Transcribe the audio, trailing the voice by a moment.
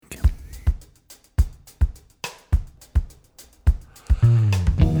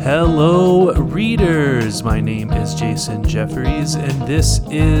Hello, readers. My name is Jason Jeffries, and this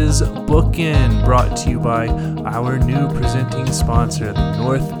is Bookin, brought to you by our new presenting sponsor, the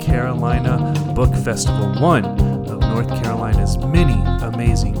North Carolina Book Festival, one of North Carolina's many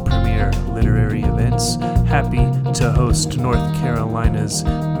amazing premier literary events. Happy to host North Carolina's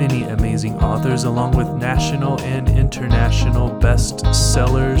many amazing authors, along with national and international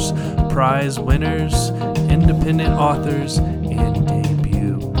bestsellers, prize winners, independent authors, and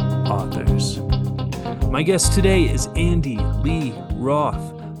debut authors. My guest today is Andy Lee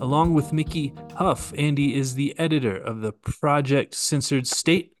Roth, along with Mickey Huff. Andy is the editor of the Project Censored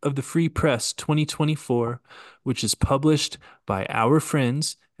State of the Free Press 2024, which is published by our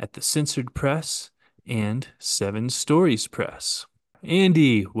friends at the Censored Press and Seven Stories Press.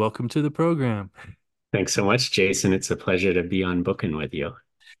 Andy, welcome to the program. Thanks so much, Jason. It's a pleasure to be on Bookin with you.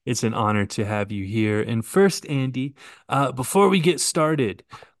 It's an honor to have you here. And first, Andy, before we get started,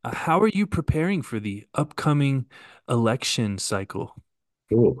 how are you preparing for the upcoming election cycle?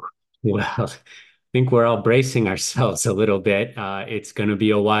 Ooh, well, I think we're all bracing ourselves a little bit. It's going to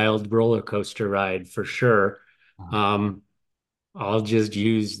be a wild roller coaster ride for sure. Um, I'll just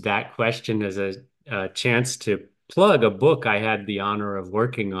use that question as a chance to plug a book I had the honor of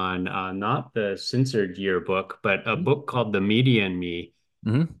working on, not the censored yearbook, but a book called The Media and Me,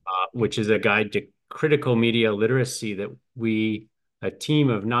 Mm-hmm. which is a guide to critical media literacy that a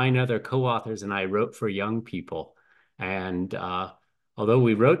team of 9 other co-authors, and I wrote for young people. And although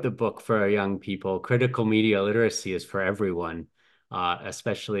we wrote the book for young people, critical media literacy is for everyone,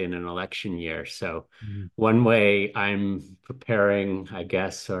 especially in an election year. So one way I'm preparing, I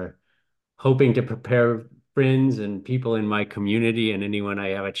guess, or hoping to prepare friends and people in my community and anyone I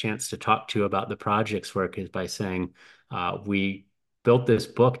have a chance to talk to about the project's work is by saying we built this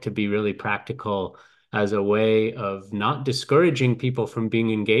book to be really practical as a way of not discouraging people from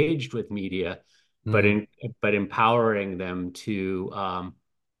being engaged with media, but Mm-hmm. but empowering them to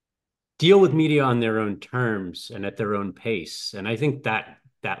deal with media on their own terms and at their own pace. And I think that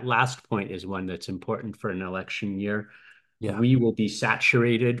last point is one that's important for an election year. Yeah. We will be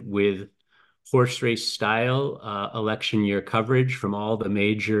saturated with horse race style election year coverage from all the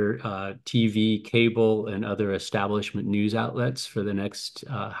major TV, cable, and other establishment news outlets for the next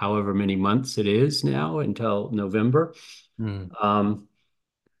however many months it is now until November. Mm. Um,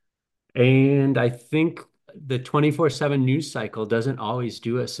 and I think the 24/7 news cycle doesn't always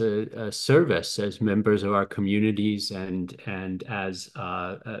do us a service as members of our communities and as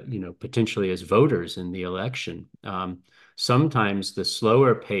potentially as voters in the election. Sometimes the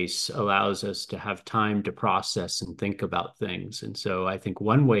slower pace allows us to have time to process and think about things. And so I think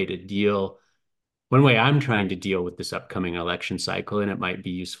one way I'm trying to deal with this upcoming election cycle, and it might be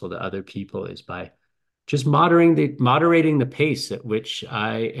useful to other people, is by just moderating the pace at which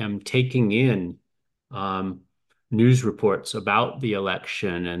I am taking in um, news reports about the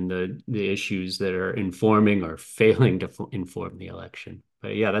election and the issues that are informing or failing to inform the election.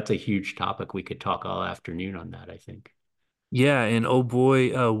 But yeah, that's a huge topic. We could talk all afternoon on that, I think. Yeah, and oh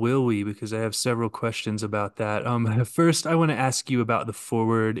boy, will we, because I have several questions about that. First, I want to ask you about the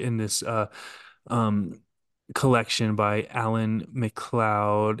forward in this um, collection by Alan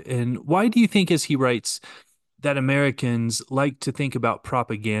McLeod. And why do you think, as he writes, that Americans like to think about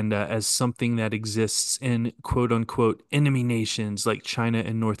propaganda as something that exists in quote unquote enemy nations like China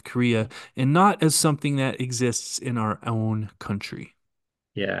and North Korea, and not as something that exists in our own country?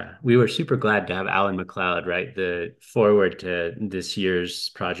 Yeah, we were super glad to have Alan McLeod write the foreword to this year's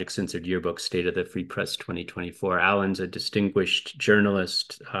Project Censored Yearbook, State of the Free Press 2024. Alan's a distinguished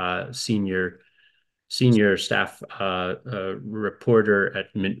journalist, senior staff reporter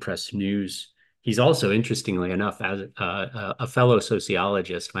at Mint Press News. He's also, interestingly enough, as a fellow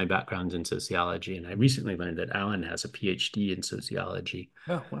sociologist. My background's in sociology, and I recently learned that Alan has a PhD in sociology.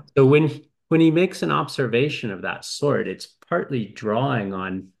 Oh, well. So when he makes an observation of that sort, it's partly drawing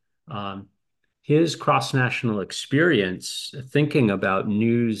on um, his cross-national experience, thinking about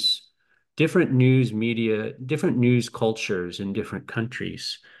different news media, different news cultures in different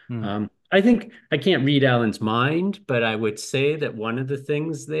countries. Hmm. I think I can't read Alan's mind, but I would say that one of the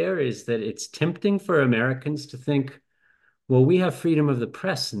things there is that it's tempting for Americans to think, well, we have freedom of the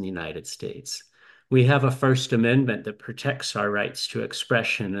press in the United States. We have a First Amendment that protects our rights to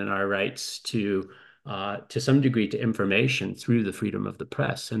expression and our rights to some degree, to information through the freedom of the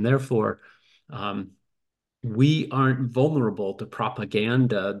press. And therefore, um, we aren't vulnerable to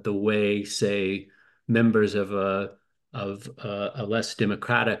propaganda the way, say, members of a less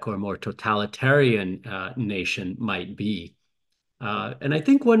democratic or more totalitarian nation might be. And I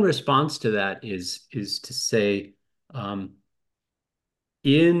think one response to that is to say, um,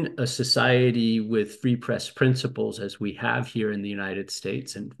 in a society with free press principles as we have here in the United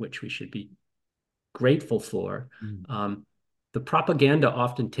States, and which we should be grateful for, Mm, um, the propaganda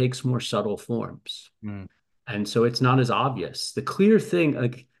often takes more subtle forms. mm, And so it's not as obvious. The clear thing,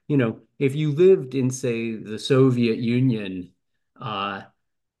 like, if you lived in, say, the Soviet Union uh,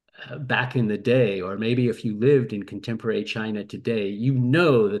 back in the day, or maybe if you lived in contemporary China today, you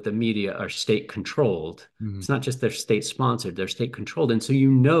know that the media are state controlled. mm, It's not just they're state sponsored, they're state controlled. And so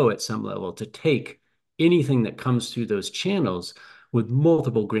you know at some level to take anything that comes through those channels with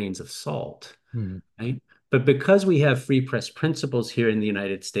multiple grains of salt, mm, right? But because we have free press principles here in the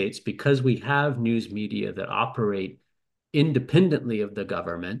United States, because we have news media that operate independently of the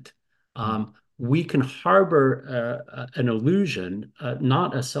government, mm. we can harbor an illusion,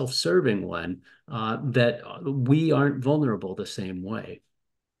 not a self-serving one, that we aren't vulnerable the same way.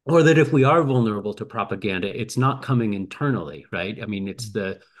 Or that if we are vulnerable to propaganda, it's not coming internally, right? I mean, it's Mm.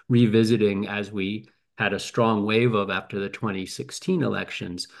 the revisiting as we had a strong wave of after the 2016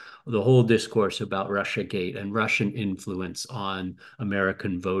 elections, the whole discourse about Russiagate and Russian influence on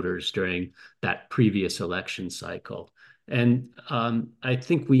American voters during that previous election cycle. And I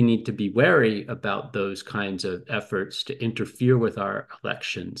think we need to be wary about those kinds of efforts to interfere with our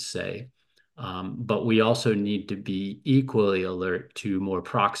elections, say. But we also need to be equally alert to more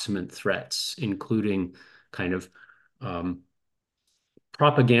proximate threats, including kind of um,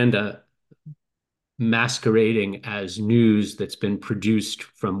 propaganda masquerading as news that's been produced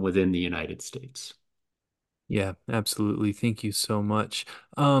from within the United States. Yeah, absolutely. Thank you so much.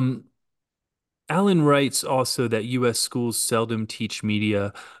 Um, Alan writes also that U.S. schools seldom teach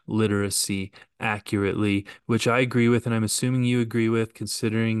media literacy accurately, which I agree with, and I'm assuming you agree with,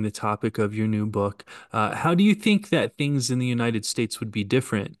 considering the topic of your new book. How do you think that things in the United States would be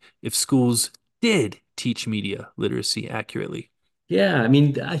different if schools did teach media literacy accurately? Yeah, I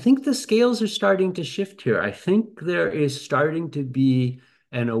mean, I think the scales are starting to shift here. I think there is starting to be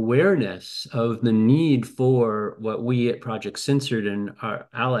an awareness of the need for what we at Project Censored and our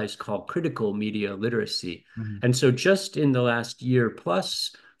allies call critical media literacy. Mhm. And so just in the last year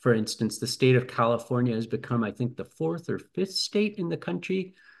plus, for instance, the state of California has become, I think, the fourth or fifth state in the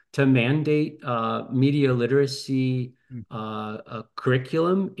country to mandate media literacy a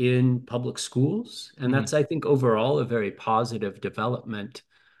curriculum in public schools. And Mhm. that's, I think, overall a very positive development.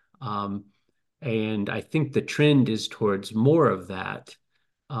 Um, and I think the trend is towards more of that.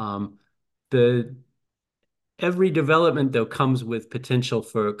 Um, the Every development, though, comes with potential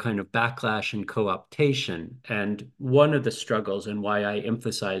for kind of backlash and co-optation. And one of the struggles, and why I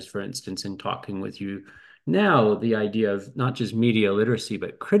emphasize, for instance, in talking with you now, the idea of not just media literacy,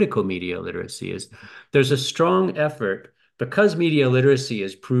 but critical media literacy is there's a strong effort because media literacy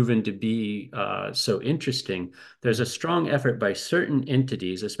is proven to be so interesting. There's a Mhm. strong effort by certain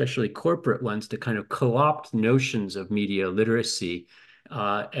entities, especially corporate ones, to kind of co-opt notions of media literacy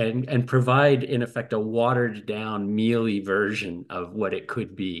and provide, in effect, a watered down, mealy version of what it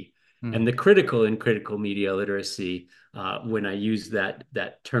could be. And Mhm. the critical in critical media literacy, when I use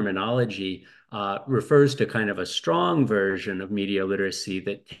that terminology, refers to kind of a strong version of media literacy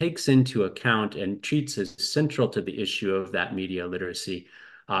that takes into account and treats as central to the issue of that media literacy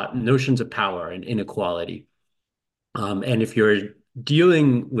notions of power and inequality. And if you're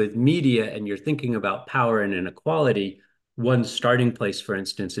dealing with media and you're thinking about power and inequality, one starting place, for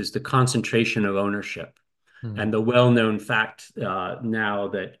instance, is the concentration of ownership. Mhm. And the well-known fact now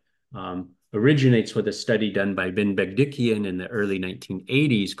that originates with a study done by Ben Begdikian in the early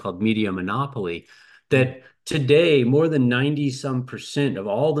 1980s called Media Monopoly, Mhm. that today more than 90 some percent of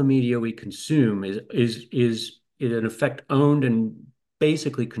all the media we consume is in effect owned and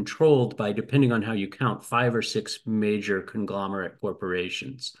basically controlled by, depending on how you count, five or six major conglomerate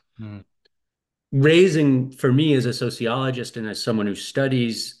corporations. Mhm. Raising, for me as a sociologist and as someone who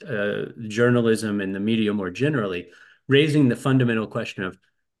studies journalism and the media more generally, raising the fundamental question of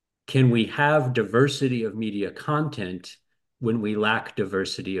can we have diversity of media content when we lack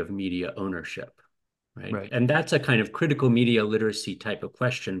diversity of media ownership? Right. Right. And that's a kind of critical media literacy type of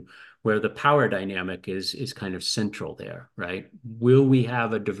question where the power dynamic is kind of central there, right? Will we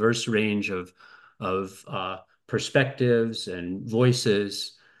have a diverse range of perspectives and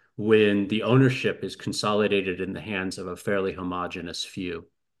voices when the ownership is consolidated in the hands of a fairly homogenous few?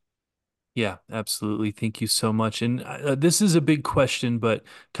 Yeah, absolutely. Thank you so much. And this is a big question, but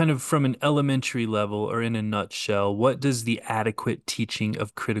kind of from an elementary level or in a nutshell, what does the adequate teaching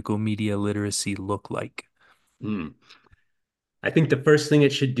of critical media literacy look like? Mm. I think the first thing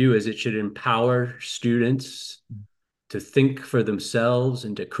it should do is it should empower students to think for themselves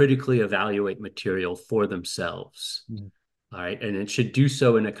and to critically evaluate material for themselves. Mm. All right, and it should do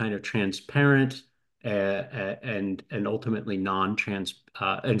so in a kind of transparent and ultimately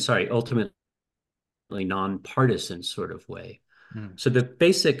ultimately nonpartisan sort of way. Mm, So the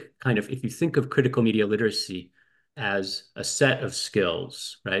basic kind of, if you think of critical media literacy as a set of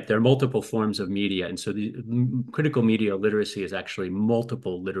skills, right? There are multiple forms of media, and so the critical media literacy is actually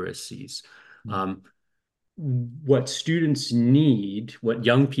multiple literacies. mm, Um, what students need, what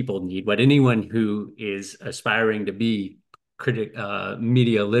young people need, what anyone who is aspiring to be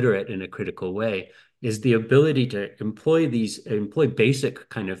media literate in a critical way is the ability to employ basic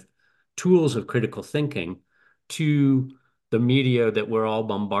kind of tools of critical thinking to the media that we're all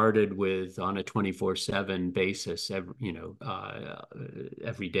bombarded with on a 24/7 basis, every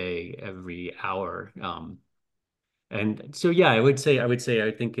day, every hour. And so, yeah,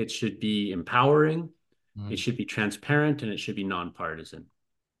 I think it should be empowering, it mm. should be transparent, and it should be nonpartisan.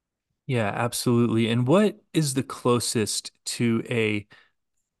 Yeah, absolutely. And what is the closest to a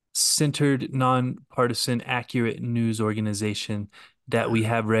centered, nonpartisan, accurate news organization that we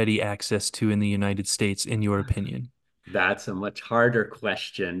have ready access to in the United States, in your opinion? That's a much harder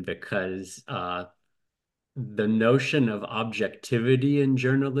question because the notion of objectivity in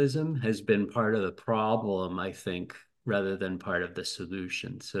journalism has been part of the problem, I think, rather than part of the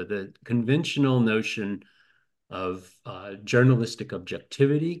solution. So the conventional notion of journalistic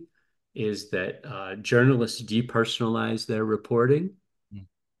objectivity is that journalists depersonalize their reporting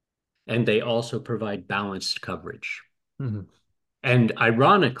and they also provide balanced coverage. Mm-hmm. And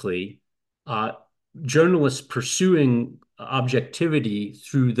ironically, uh, journalists pursuing objectivity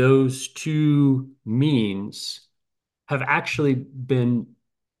through those two means have actually been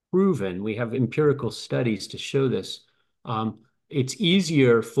proven. We have empirical studies to show this. It's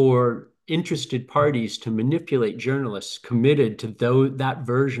easier for interested parties to manipulate journalists committed to that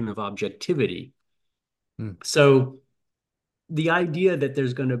version of objectivity. Mm, So the idea that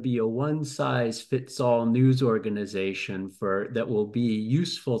there's going to be a one size fits all news organization that will be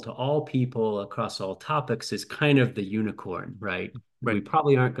useful to all people across all topics is kind of the unicorn, right? We right.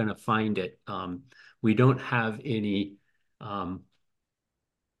 probably aren't going to find it. We don't have um,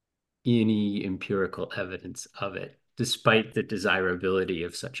 any empirical evidence of it, despite the desirability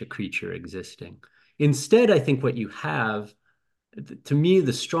of such a creature existing. Instead, I think what you have, to me,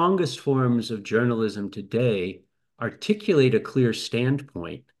 the strongest forms of journalism today articulate a clear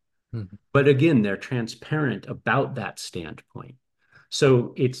standpoint, Mhm. but again, they're transparent about that standpoint.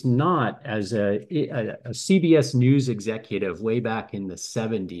 So it's not as a CBS News executive way back in the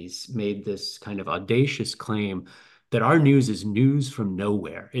 70s made this kind of audacious claim that our news is news from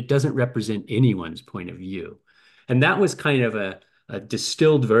nowhere. It doesn't represent anyone's point of view. And that was kind of a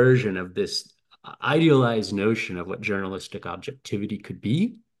distilled version of this idealized notion of what journalistic objectivity could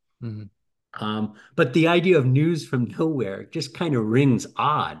be. Mhm. But the idea of news from nowhere just kind of rings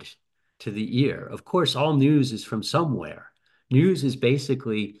odd to the ear. Of course, all news is from somewhere. News is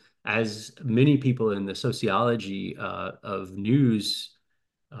basically, as many people in the sociology of news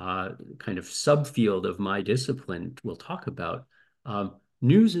kind of subfield of my discipline will talk about,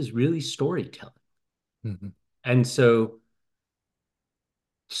 news is really storytelling. Mhm. And so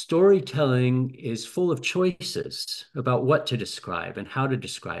storytelling is full of choices about what to describe and how to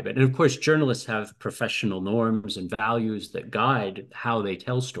describe it. And of course, journalists have professional norms and values that guide how they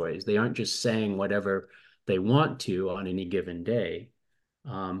tell stories. They aren't just saying whatever they want to on any given day.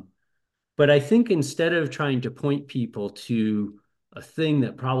 Um, but I think instead of trying to point people to a thing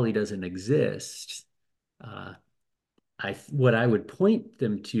that probably doesn't exist, uh, what I would point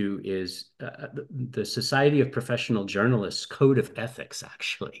them to is the Society of Professional Journalists Code of Ethics,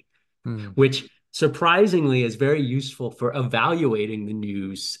 actually, Mhm. which surprisingly is very useful for evaluating the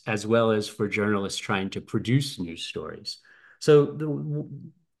news as well as for journalists trying to produce news stories. So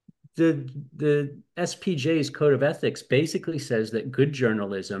the SPJ's Code of Ethics basically says that good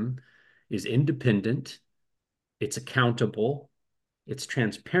journalism is independent, it's accountable, it's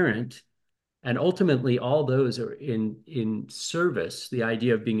transparent, and ultimately all those are in service. The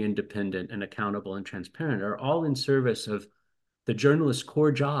idea of being independent and accountable and transparent are all in service of the journalist's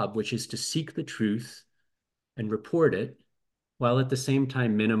core job, which is to seek the truth and report it while at the same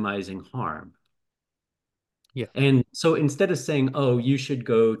time minimizing harm. Yeah. And so instead of saying, oh, you should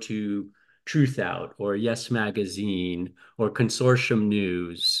go to Truth Out or Yes Magazine or Consortium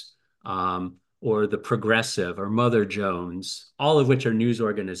News or The Progressive or Mother Jones, all of which are news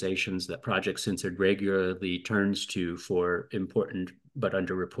organizations that Project Censored regularly turns to for important but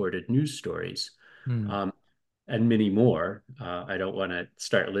underreported news stories. Mhm. Um, and many more. I don't want to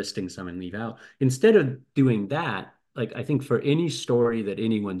start listing some and leave out. Instead of doing that, like I think for any story that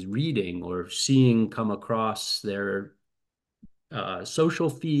anyone's reading or seeing come across their social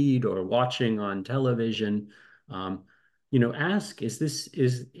feed or watching on television, um, ask, is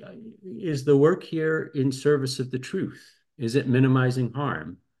the work here in service of the truth? Is it minimizing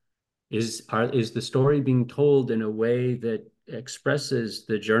harm? Is the story being told in a way that expresses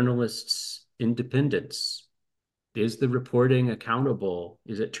the journalist's independence? Is the reporting accountable?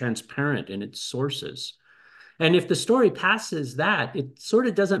 Is it transparent in its sources? And if the story passes that, it sort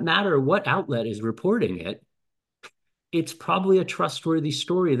of doesn't matter what outlet is reporting it. It's probably a trustworthy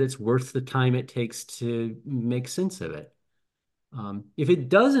story that's worth the time it takes to make sense of it. If it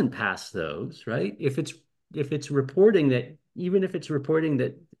doesn't pass those, right? If it's reporting that, even if it's reporting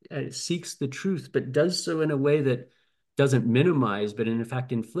that seeks the truth, but does so in a way that doesn't minimize, but in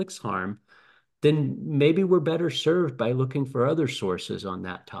fact inflicts harm, then maybe we're better served by looking for other sources on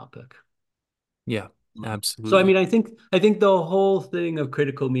that topic. Yeah, So I absolutely. mean, I think the whole thing of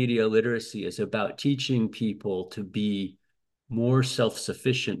critical media literacy is about teaching people to be more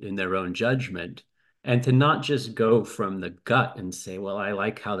self-sufficient in their own judgment and to not just go from the gut and say, well, I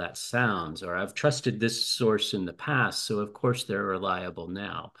like how that sounds, or I've trusted this source in the past, so of course they're reliable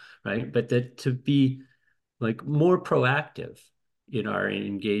now, right? But that to be like more proactive in our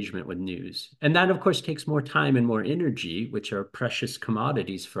engagement with news. And that, of course, takes more time and more energy, which are precious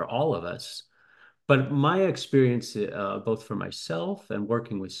commodities for all of us. But my experience, both for myself and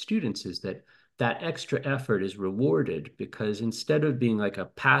working with students, is that that extra effort is rewarded because instead of being like a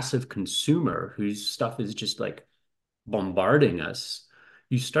passive consumer whose stuff is just like bombarding us,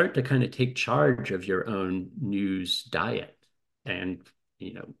 you start to kind of take charge of your own news diet. And,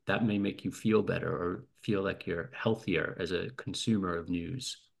 that may make you feel better or feel like you're healthier as a consumer of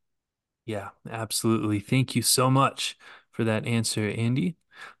news. Yeah, absolutely. Thank you so much for that answer, Andy.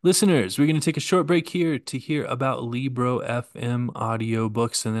 Listeners, we're going to take a short break here to hear about Libro FM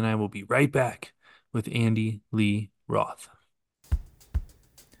audiobooks, and then I will be right back with Andy Lee Roth.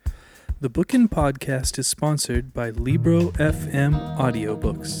 The Bookin podcast is sponsored by Libro FM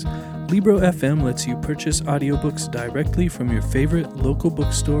Audiobooks. Libro FM lets you purchase audiobooks directly from your favorite local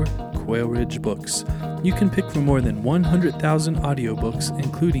bookstore, Quail Ridge Books. You can pick from more than 100,000 audiobooks,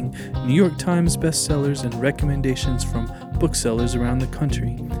 including New York Times bestsellers and recommendations from booksellers around the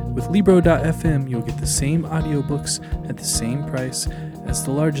country. With Libro.fm, you'll get the same audiobooks at the same price as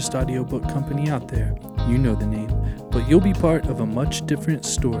the largest audiobook company out there. You know the name. But you'll be part of a much different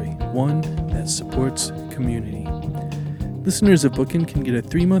story, one that supports community. Listeners of Bookin can get a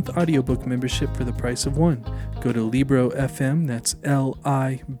 3-month audiobook membership for the price of one. Go to Libro FM, that's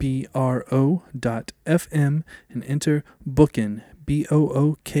Libro.fm, and enter Bookin,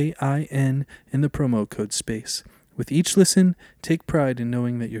 Bookin, in the promo code space. With each listen, take pride in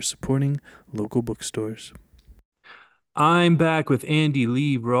knowing that you're supporting local bookstores. I'm back with Andy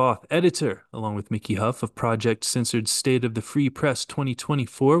Lee Roth, editor, along with Mickey Huff of Project Censored State of the Free Press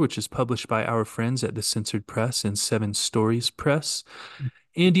 2024, which is published by our friends at the Censored Press and Seven Stories Press.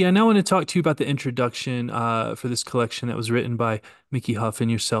 Andy, I now want to talk to you about the introduction for this collection that was written by Mickey Huff and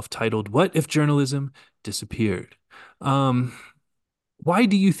yourself, titled "What If Journalism Disappeared?" Why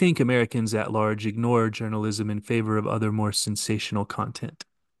do you think Americans at large ignore journalism in favor of other more sensational content?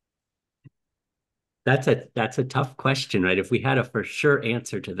 That's a tough question, right? If we had a for sure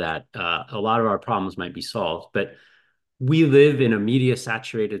answer to that, a lot of our problems might be solved. But we live in a media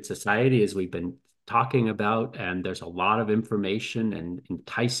saturated society, as we've been talking about, and there's a lot of information and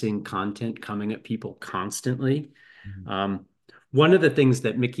enticing content coming at people constantly. Um, One of the things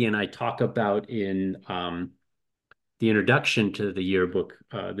that Mickey and I talk about in the introduction to the yearbook,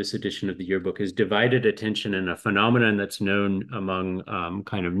 this edition of the yearbook, is divided attention and a phenomenon that's known among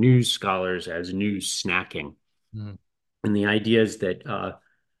kind of news scholars as news snacking. Mm. And the idea is that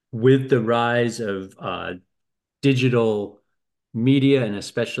with the rise of digital media and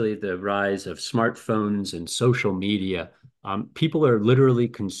especially the rise of smartphones and social media, people are literally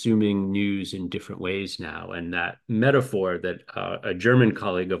consuming news in different ways now. And that metaphor that a German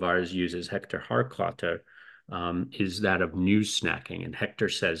colleague of ours uses, Hector Harklatter, is that of news snacking. And Hector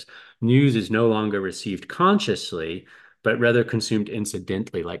says news is no longer received consciously, but rather consumed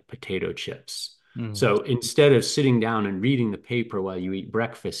incidentally, like potato chips. Mm. So instead of sitting down and reading the paper while you eat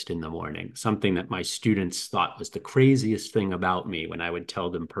breakfast in the morning, something that my students thought was the craziest thing about me when I would tell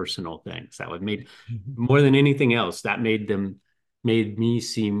them personal things, that would make more than anything else, that made me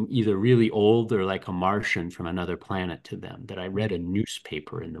seem either really old or like a Martian from another planet to them, that I read a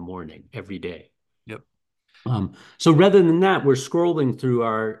newspaper in the morning every day. Yep. So rather than that, we're scrolling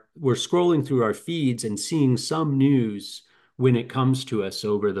through our feeds and seeing some news when it comes to us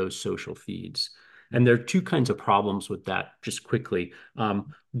over those social feeds. And there are two kinds of problems with that, just quickly.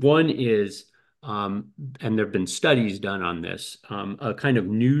 One is um, and there have been studies done on this, a kind of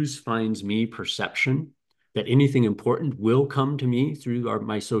news finds me perception that anything important will come to me through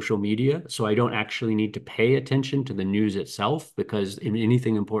my social media. So I don't actually need to pay attention to the news itself because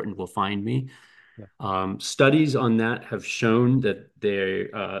anything important will find me. Yeah. Studies on that have shown that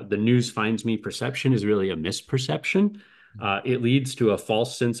the news finds me perception is really a misperception. Mhm. It leads to a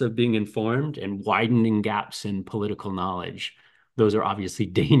false sense of being informed and widening gaps in political knowledge. Those are obviously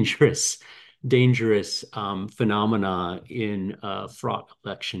dangerous phenomena in a fraught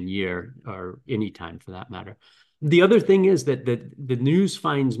election year or any time for that matter. The other thing is that the news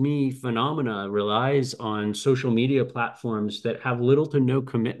finds me phenomena relies on social media platforms that have little to no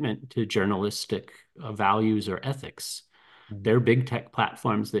commitment to journalistic values or ethics. Mhm. They're big tech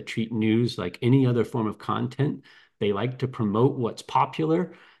platforms that treat news like any other form of content. They like to promote what's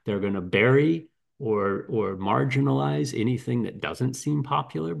popular. They're going to bury or marginalize anything that doesn't seem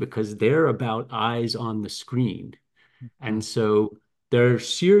popular because they're about eyes on the screen. And Mhm. so there are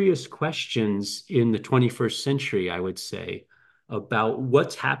serious questions in the 21st century, I would say, about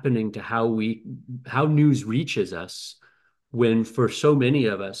what's happening to how news reaches us when for so many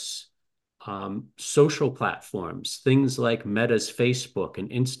of us, social platforms, things like Meta's Facebook and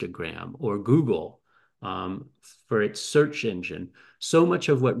Instagram or Google, um, for its search engine, so much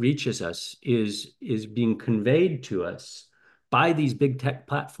of what reaches us is being conveyed to us by these big tech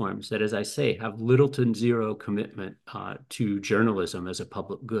platforms that, as I say, have little to zero commitment to journalism as a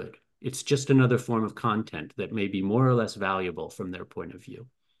public good. It's just another form of content that may be more or less valuable from their point of view.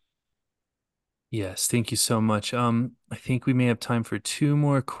 Yes, thank you so much. I think we may have time for two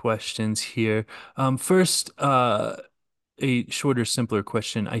more questions here. First, a shorter, simpler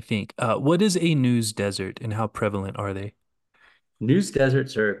question, I think. What is a news desert and how prevalent are they? News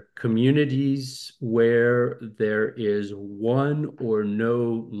deserts are communities where there is one or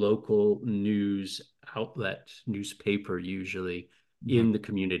no local news outlet, newspaper usually Mhm. in the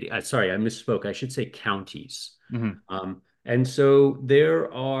community. Sorry, I misspoke. I should say counties. Mhm. And so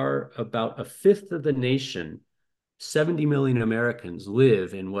there are about a fifth of the nation, 70 million Americans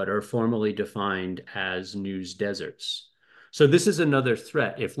live in what are formally defined as news deserts. So this is another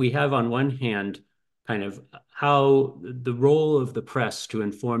threat. If we have on one hand kind of how the role of the press to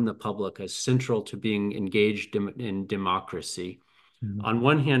inform the public as central to being engaged in democracy, Mhm. on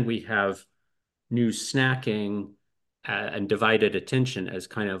one hand we have news snacking and divided attention as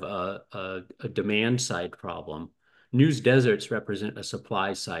kind of a demand side problem. News deserts represent a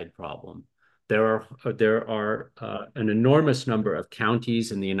supply side problem. There are an enormous number of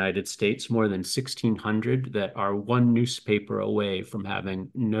counties in the United States, more than 1,600, that are one newspaper away from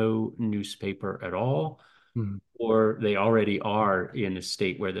having no newspaper at all, Mhm. or they already are in a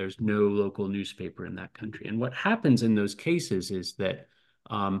state where there's no local newspaper in that country. And what happens in those cases is that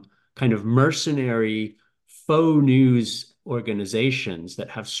um, kind of mercenary faux news organizations that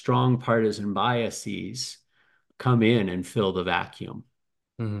have strong partisan biases come in and fill the vacuum.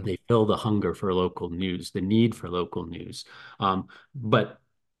 Mhm. They fill the hunger for local news, the need for local news. But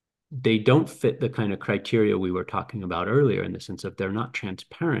they don't fit the kind of criteria we were talking about earlier in the sense of they're not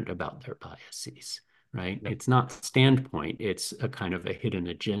transparent about their biases, right? Yep. It's not standpoint, it's a kind of a hidden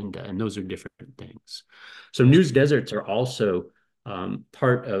agenda, and those are different things. So Yes. news deserts are also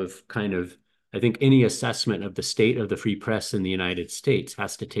part of kind of, I think any assessment of the state of the free press in the United States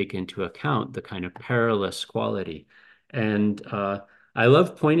has to take into account the kind of perilous quality. And I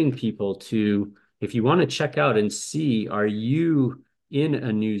love pointing people to, if you want to check out and see, are you in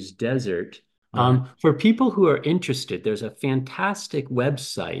a news desert? Right. For people who are interested, there's a fantastic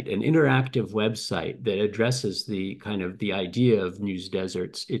website, an interactive website that addresses the kind of the idea of news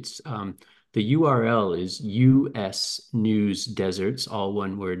deserts. It's the URL is usnewsdeserts, all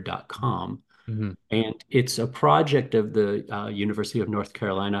one word.com. Mhm. And it's a project of the University of North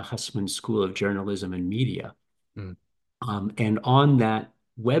Carolina Hussman School of Journalism and Media. Mhm. And on that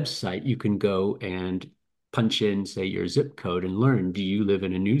website, you can go and punch in, say, your zip code and learn, do you live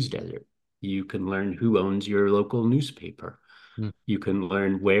in a news desert? You can learn who owns your local newspaper. Mhm. You can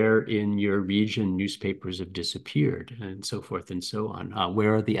learn where in your region newspapers have disappeared and so forth and so on.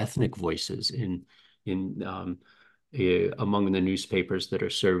 Where are the ethnic voices in among the newspapers that are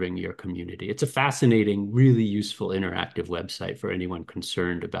serving your community? It's a fascinating, really useful interactive website for anyone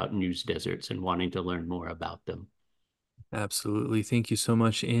concerned about news deserts and wanting to learn more about them. Absolutely. Thank you so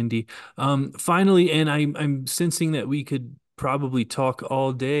much, Andy. Finally, and I'm sensing that we could probably talk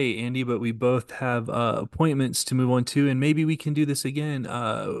all day, Andy, but we both have appointments to move on to, and maybe we can do this again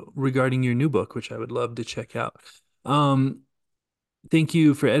regarding your new book, which I would love to check out. Um, Thank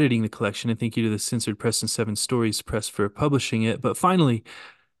you for editing the collection, and thank you to the Censored Press and Seven Stories Press for publishing it. But finally,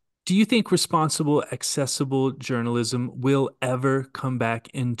 Do you think responsible, accessible journalism will ever come back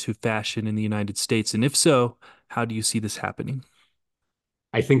into fashion in the United States? And if so, how do you see this happening?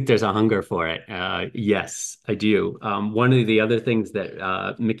 I think there's a hunger for it. Yes, I do. One of the other things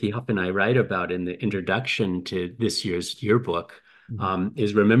that Mickey Huff and I write about in the introduction to this year's yearbook Mhm.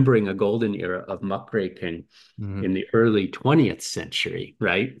 is remembering a golden era of muckraking Mhm. in the early 20th century,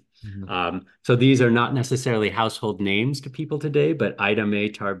 right? Mhm. So these are not necessarily household names to people today, but Ida Mae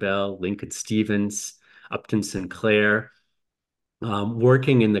Tarbell, Lincoln Stevens, Upton Sinclair,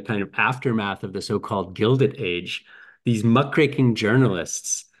 working in the kind of aftermath of the so-called Gilded Age, these muckraking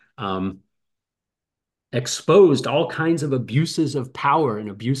journalists exposed all kinds of abuses of power and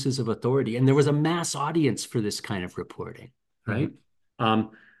abuses of authority. And there was a mass audience for this kind of reporting, Mhm. right?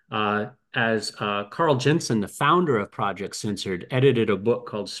 Um, as Carl Jensen, the founder of Project Censored, edited a book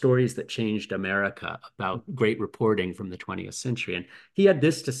called Stories That Changed America about great reporting from the 20th century. And he had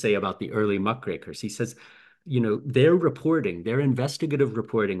this to say about the early muckrakers. He says, their reporting, their investigative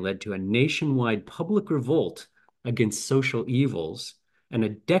reporting led to a nationwide public revolt against social evils and a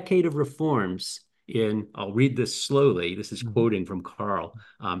decade of reforms I'll read this slowly. This is Mhm. quoting from Carl,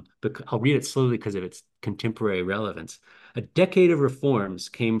 but I'll read it slowly because of its contemporary relevance. A decade of reforms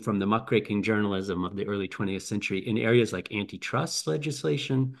came from the muckraking journalism of the early 20th century in areas like antitrust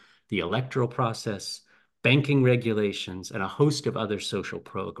legislation, the electoral process, banking regulations, and a host of other social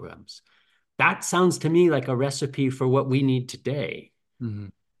programs. That sounds to me like a recipe for what we need today,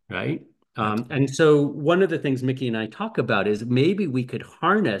 Mhm. right? Absolutely. And so one of the things Mickey and I talk about is maybe we could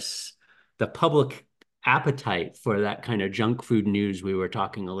harness the public appetite for that kind of junk food news we were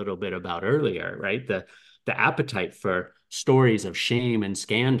talking a little bit about earlier, right? The appetite for stories of shame and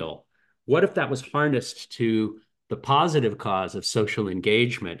scandal. What if that was harnessed to the positive cause of social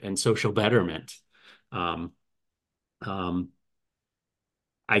engagement and social betterment? Um, um,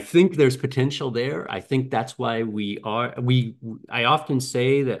 I think there's potential there. I think that's why I often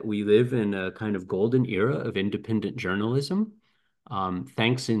say that we live in a kind of golden era of independent journalism,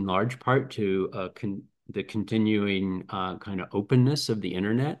 thanks in large part to the continuing kind of openness of the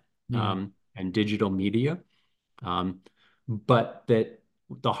internet Mhm. and digital media. Um, but that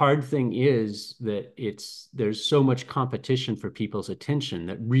the hard thing is that there's so much competition for people's attention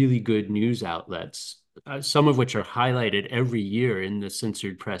that really good news outlets, some of which are highlighted every year in the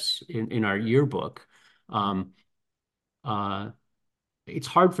censored press in our yearbook, um, uh, it's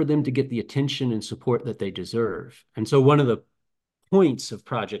hard for them to get the attention and support that they deserve. And so one of the points of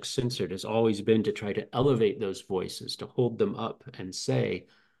Project Censored has always been to try to elevate those voices, to hold them up and say,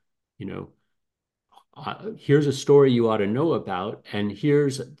 you know, here's a story you ought to know about, and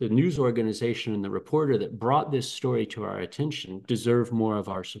here's the news organization and the reporter that brought this story to our attention deserve more of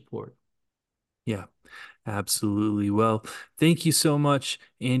our support. Yeah. Absolutely. Well, thank you so much,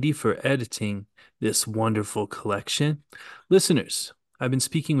 Andy, for editing this wonderful collection. Listeners, I've been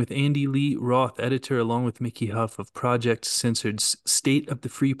speaking with Andy Lee Roth, editor, along with Mickey Huff of Project Censored's State of the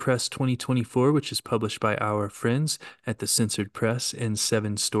Free Press 2024, which is published by our friends at the Censored Press and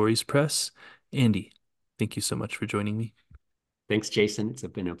Seven Stories Press. Andy, thank you so much for joining me. Thanks, Jason. It's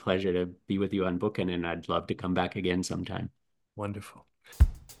been a pleasure to be with you on Bookin, and I'd love to come back again sometime. Wonderful.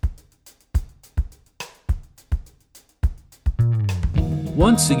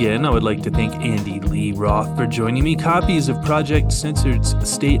 Once again, I would like to thank Andy Lee Roth for joining me. Copies of Project Censored's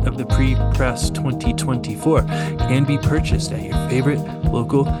State of the Pre-Press 2024 can be purchased at your favorite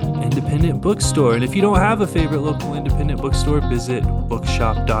local independent bookstore. And if you don't have a favorite local independent bookstore, visit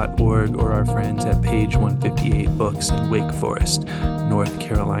bookshop.org or our friends at page 158 Books in Wake Forest, North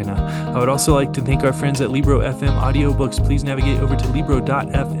Carolina. I would also like to thank our friends at Libro FM Audiobooks. Please navigate over to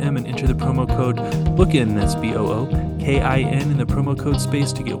libro.fm and enter the promo code BOOKIN, that's BOOKIN, in the promo code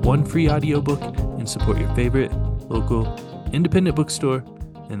space to get one free audiobook and support your favorite local independent bookstore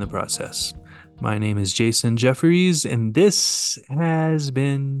in the process. My name is Jason Jefferies, and this has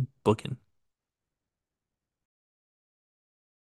been Bookin'.